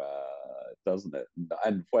are, doesn't it?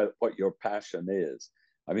 And what your passion is.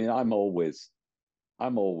 I mean, I'm always,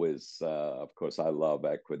 of course, I love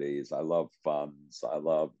equities, I love funds, I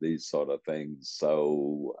love these sort of things.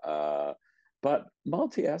 So, but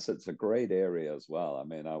multi-asset's a great area as well. I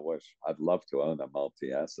mean, I'd love to own a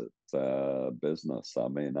multi-asset business. I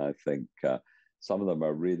mean, I think some of them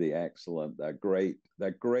are really excellent. They're great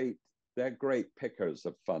pickers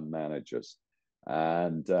of fund managers,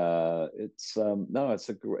 and it's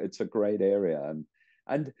a great area.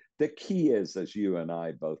 And the key is, as you and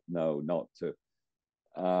I both know, not to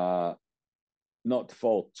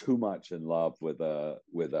fall too much in love with a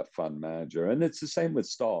fund manager. And it's the same with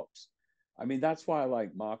stocks. I mean, that's why I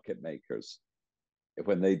like market makers.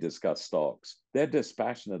 When they discuss stocks, they're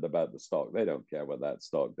dispassionate about the stock. They don't care what that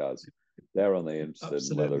stock does. They're only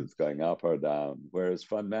interested in whether it's going up or down. Whereas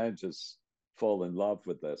fund managers fall in love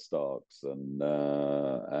with their stocks and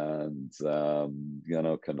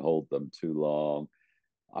can hold them too long.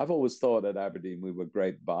 I've always thought at Aberdeen we were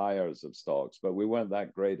great buyers of stocks, but we weren't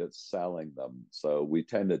that great at selling them. So we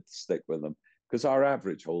tended to stick with them because our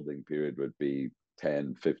average holding period would be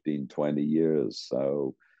 10, 15, 20 years.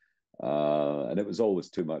 So, and it was always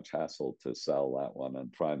too much hassle to sell that one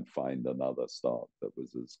and try and find another stock that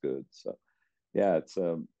was as good. So, yeah,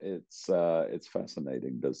 it's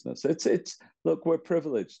fascinating business. Look, we're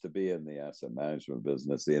privileged to be in the asset management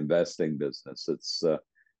business, the investing business. It's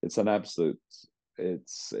an absolute.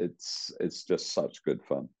 It's just such good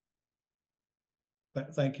fun.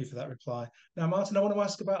 Thank you for that reply. Now, Martin, I want to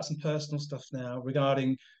ask about some personal stuff now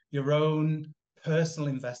regarding your own personal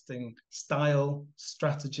investing style,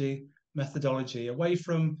 strategy, methodology, away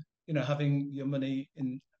from, having your money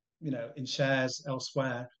in, in shares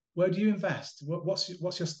elsewhere? Where do you invest?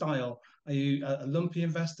 What's your style? Are you a lumpy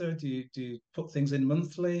investor? Do you put things in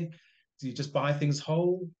monthly? Do you just buy things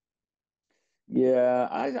whole? Yeah,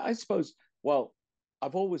 I suppose. Well,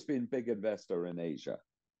 I've always been a big investor in Asia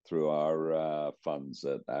through our funds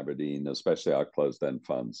at Aberdeen, especially our closed-end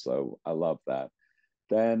funds. So I love that.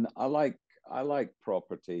 Then I like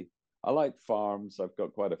property. I like farms. I've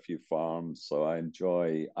got quite a few farms, so I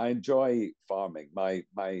enjoy farming. My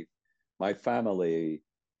family,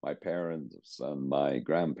 my parents and my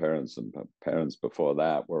grandparents and parents before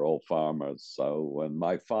that were all farmers. So when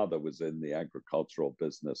my father was in the agricultural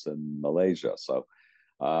business in Malaysia, so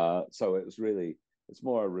it's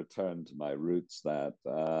more a return to my roots that.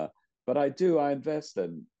 But I invest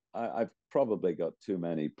in. I've probably got too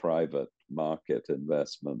many private market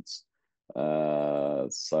investments.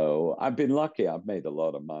 So I've been lucky. I've made a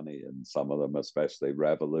lot of money in some of them, especially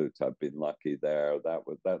Revolut. I've been lucky there.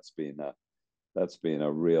 That's been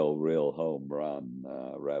a real home run,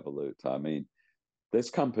 Revolut. I mean, this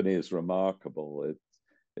company is remarkable.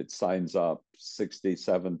 It signs up 60,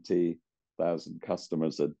 70,000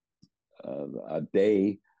 customers a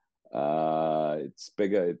day. It's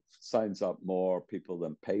bigger. It signs up more people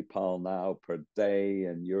than PayPal now per day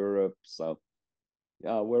in Europe. So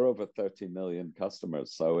yeah, we're over 30 million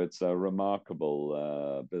customers. So it's a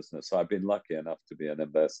remarkable business. So I've been lucky enough to be an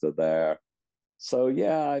investor there. So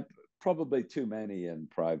yeah, probably too many in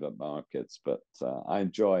private markets, but I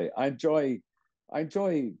enjoy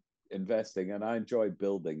investing, and I enjoy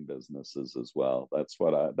building businesses as well. That's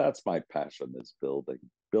my passion, is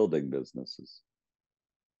building businesses.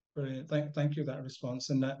 Brilliant. Thank you for that response.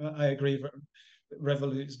 And I agree.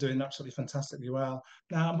 Revolut is doing absolutely fantastically well.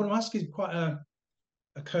 Now, I'm going to ask you quite a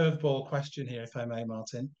curveball question here, if I may,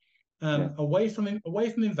 Martin. Yeah. Away from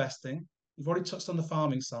investing, you've already touched on the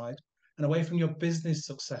farming side, and away from your business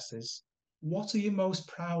successes, what are you most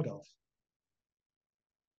proud of?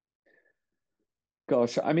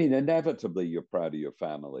 Gosh, I mean, inevitably you're proud of your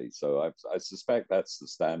family. So I suspect that's the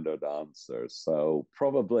standard answer. So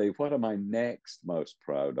probably, what am I next most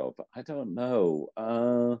proud of? I don't know.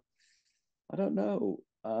 I don't know.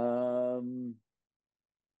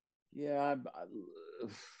 Yeah,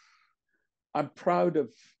 I'm proud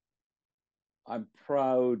of I'm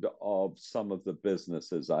proud of some of the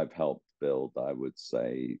businesses I've helped build, I would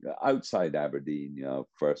say, outside Aberdeen,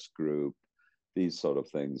 First Group, these sort of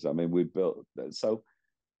things. I mean, we built, so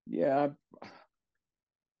yeah,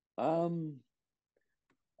 um,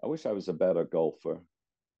 I wish I was a better golfer.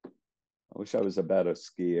 I wish I was a better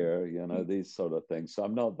skier, these sort of things. So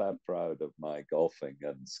I'm not that proud of my golfing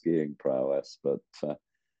and skiing prowess, but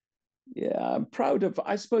yeah,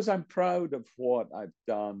 I suppose I'm proud of what I've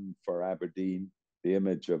done for Aberdeen, the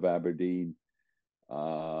image of Aberdeen.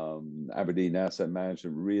 Aberdeen Asset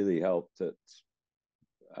Management really helped it.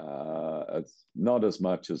 Not as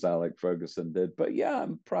much as Alec Ferguson did, but yeah,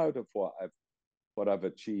 I'm proud of what I've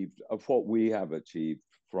achieved, of what we have achieved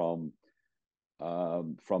from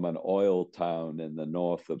an oil town in the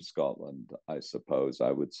north of Scotland, I suppose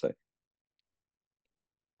I would say.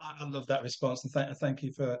 I love that response, and thank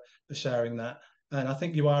you for sharing that. And I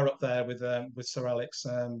think you are up there with Sir Alex,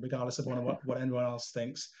 regardless of what anyone else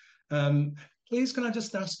thinks. Um, Please, can I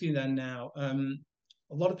just ask you then now?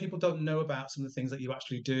 A lot of people don't know about some of the things that you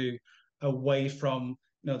actually do away from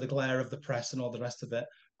the glare of the press and all the rest of it.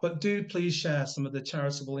 But do please share some of the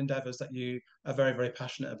charitable endeavours that you are very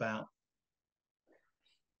passionate about.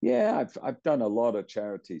 Yeah, I've done a lot of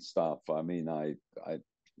charity stuff. I mean,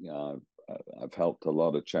 you know I've helped a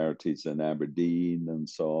lot of charities in Aberdeen and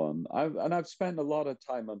so on. I've spent a lot of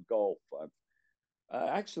time on golf.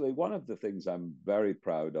 Actually, one of the things I'm very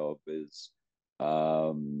proud of is,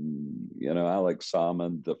 Alex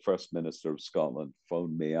Salmond, the First Minister of Scotland,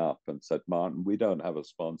 phoned me up and said, "Martin, we don't have a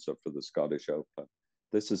sponsor for the Scottish Open.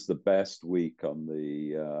 This is the best week on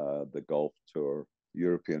the golf tour.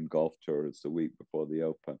 European golf tour is the week before the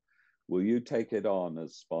Open. Will you take it on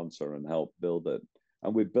as sponsor and help build it?"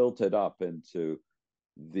 And we built it up into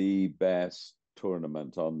the best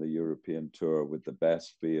tournament on the European tour with the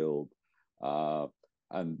best field, uh,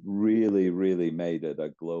 and really made it a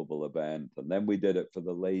global event. And then we did it for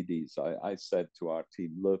the ladies. I said to our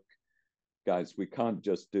team, "Look, guys, we can't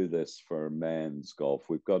just do this for men's golf.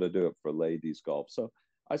 We've got to do it for ladies' golf." So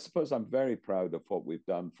I suppose I'm very proud of what we've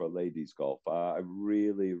done for ladies' golf. I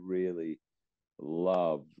really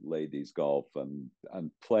love ladies' golf, and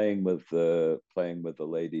playing with the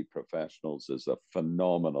lady professionals is a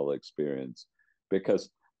phenomenal experience because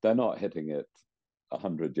they're not hitting it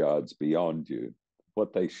 100 yards beyond you.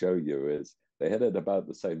 What they show you is they hit it about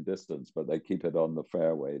the same distance, but they keep it on the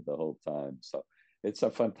fairway the whole time. So it's a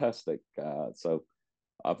fantastic. So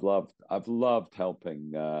I've loved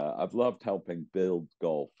helping build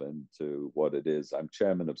golf into what it is. I'm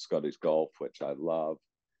chairman of Scottish Golf, which I love.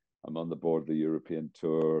 I'm on the board of the European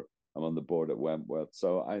Tour. I'm on the board at Wentworth,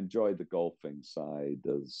 so I enjoy the golfing side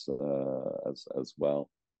as well.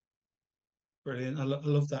 Brilliant. I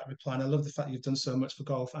love that reply. And I love the fact you've done so much for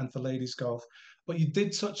golf and for ladies golf. But you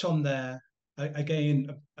did touch on there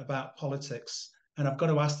again about politics. And I've got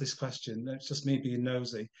to ask this question. It's just me being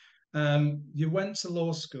nosy. You went to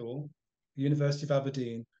law school, University of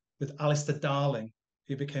Aberdeen, with Alistair Darling,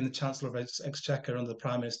 who became the Chancellor of Exchequer under the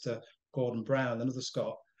Prime Minister Gordon Brown, another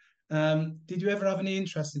Scot. Did you ever have any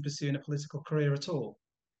interest in pursuing a political career at all?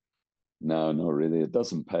 No, not really. It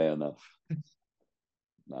doesn't pay enough.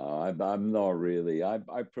 No, I'm not really. I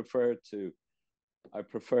prefer to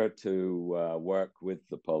work with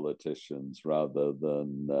the politicians rather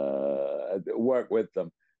than work with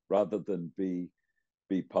them rather than be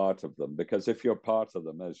part of them. Because if you're part of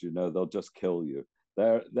them, as you know, they'll just kill you.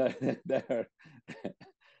 There's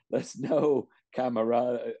no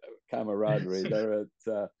camaraderie.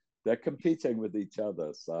 They're competing with each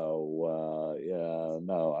other. So yeah,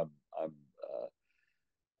 no,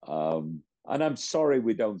 and I'm sorry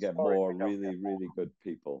we don't get more really good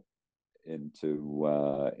people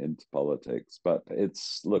into politics. But it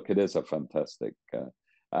is a fantastic.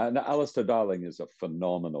 And Alistair Darling is a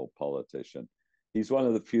phenomenal politician. He's one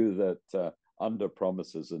of the few that under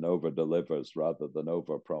promises and over delivers rather than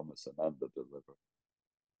over promise and under deliver.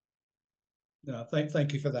 No,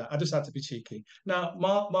 thank you for that. I just had to be cheeky. Now,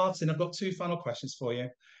 Martin, I've got two final questions for you.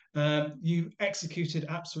 You executed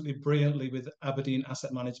absolutely brilliantly with Aberdeen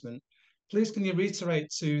Asset Management. Please, can you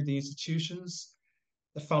reiterate to the institutions,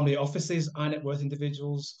 the family offices, high net worth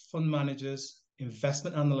individuals, fund managers,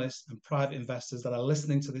 investment analysts, and private investors that are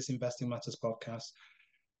listening to this Investing Matters podcast,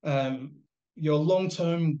 your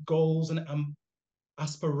long-term goals and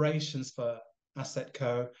aspirations for Asset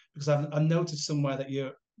Co? Because I've noticed somewhere that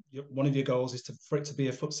one of your goals is for it to be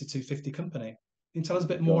a FTSE 250 company. Can you tell us a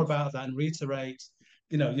bit more about that and reiterate,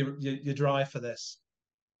 your drive for this?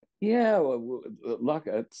 Yeah, well,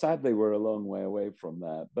 sadly, we're a long way away from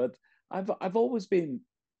that. But I've always been,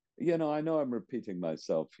 I know I'm repeating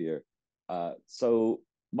myself here. So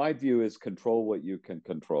my view is control what you can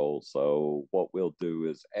control. So what we'll do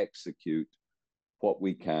is execute what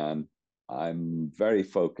we can. I'm very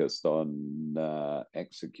focused on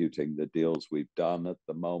executing the deals we've done at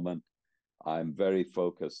the moment. I'm very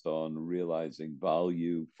focused on realizing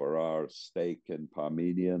value for our stake in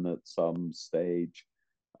Parmenion at some stage.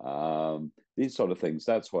 These sort of things.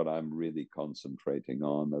 That's what I'm really concentrating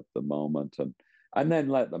on at the moment, and then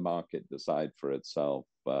let the market decide for itself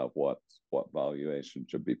what valuation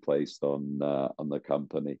should be placed on the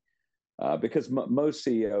company. Because most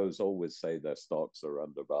CEOs always say their stocks are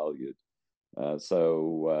undervalued.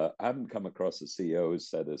 So I haven't come across a CEO who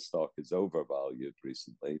said his stock is overvalued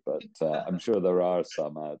recently, but I'm sure there are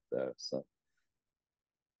some out there. So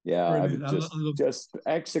yeah, Brilliant. I would just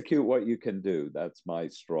execute what you can do. That's my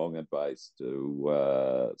strong advice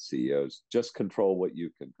to CEOs. Just control what you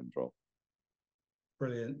can control.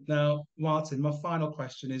 Brilliant. Now, Martin, my final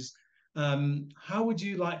question is, how would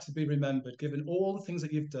you like to be remembered, given all the things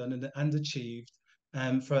that you've done and achieved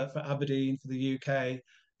for Aberdeen, for the UK,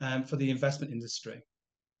 for the investment industry?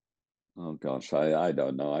 Oh gosh, I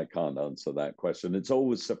don't know. I can't answer that question. It's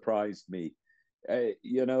always surprised me.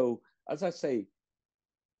 As I say,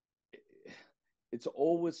 it's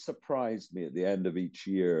always surprised me at the end of each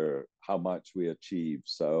year how much we achieve.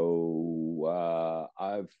 So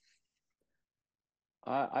I'm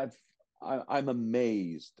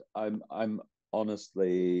amazed. I'm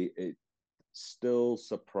honestly, it still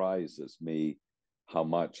surprises me how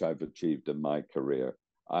much I've achieved in my career.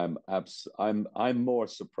 I'm more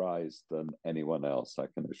surprised than anyone else, I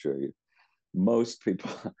can assure you. Most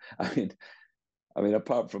people, I mean,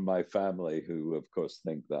 apart from my family, who of course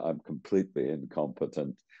think that I'm completely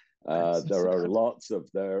incompetent, there are lots of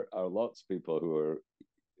people who are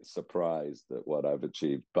surprised at what I've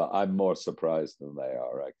achieved, but I'm more surprised than they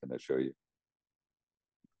are, I can assure you.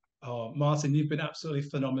 Oh, Martin, you've been absolutely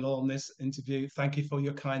phenomenal on this interview. Thank you for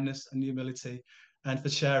your kindness and humility, and for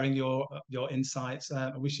sharing your insights.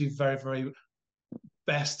 I wish you very, very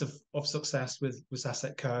best of success with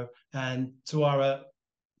Asset Co. And to our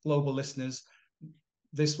global listeners,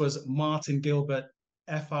 this was Martin Gilbert,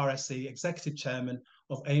 FRSE Executive Chairman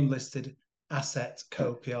of AIM-listed Asset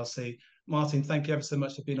Co. PLC. Martin, thank you ever so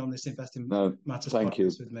much for being on this Investing Matters thank you.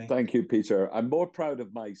 podcast with me. Thank you, Peter. I'm more proud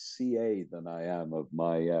of my CA than I am of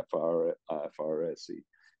my FRSE,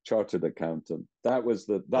 Chartered Accountant. That was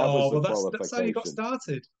the qualification. That's how you got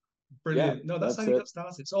started. Brilliant. Yeah, that's how you got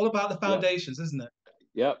started. It's all about the foundations, isn't it?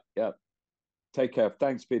 Yep. Take care.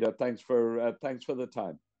 Thanks, Peter. Thanks for the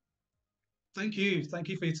time. Thank you. Thank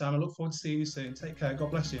you for your time. I look forward to seeing you soon. Take care.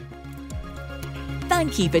 God bless you.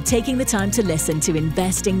 Thank you for taking the time to listen to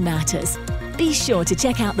Investing Matters. Be sure to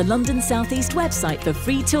check out the London South East website for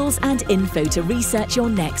free tools and info to research your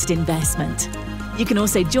next investment. You can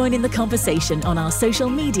also join in the conversation on our social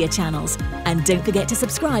media channels. And don't forget to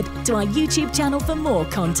subscribe to our YouTube channel for more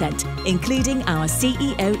content, including our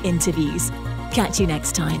CEO interviews. Catch you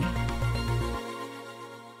next time.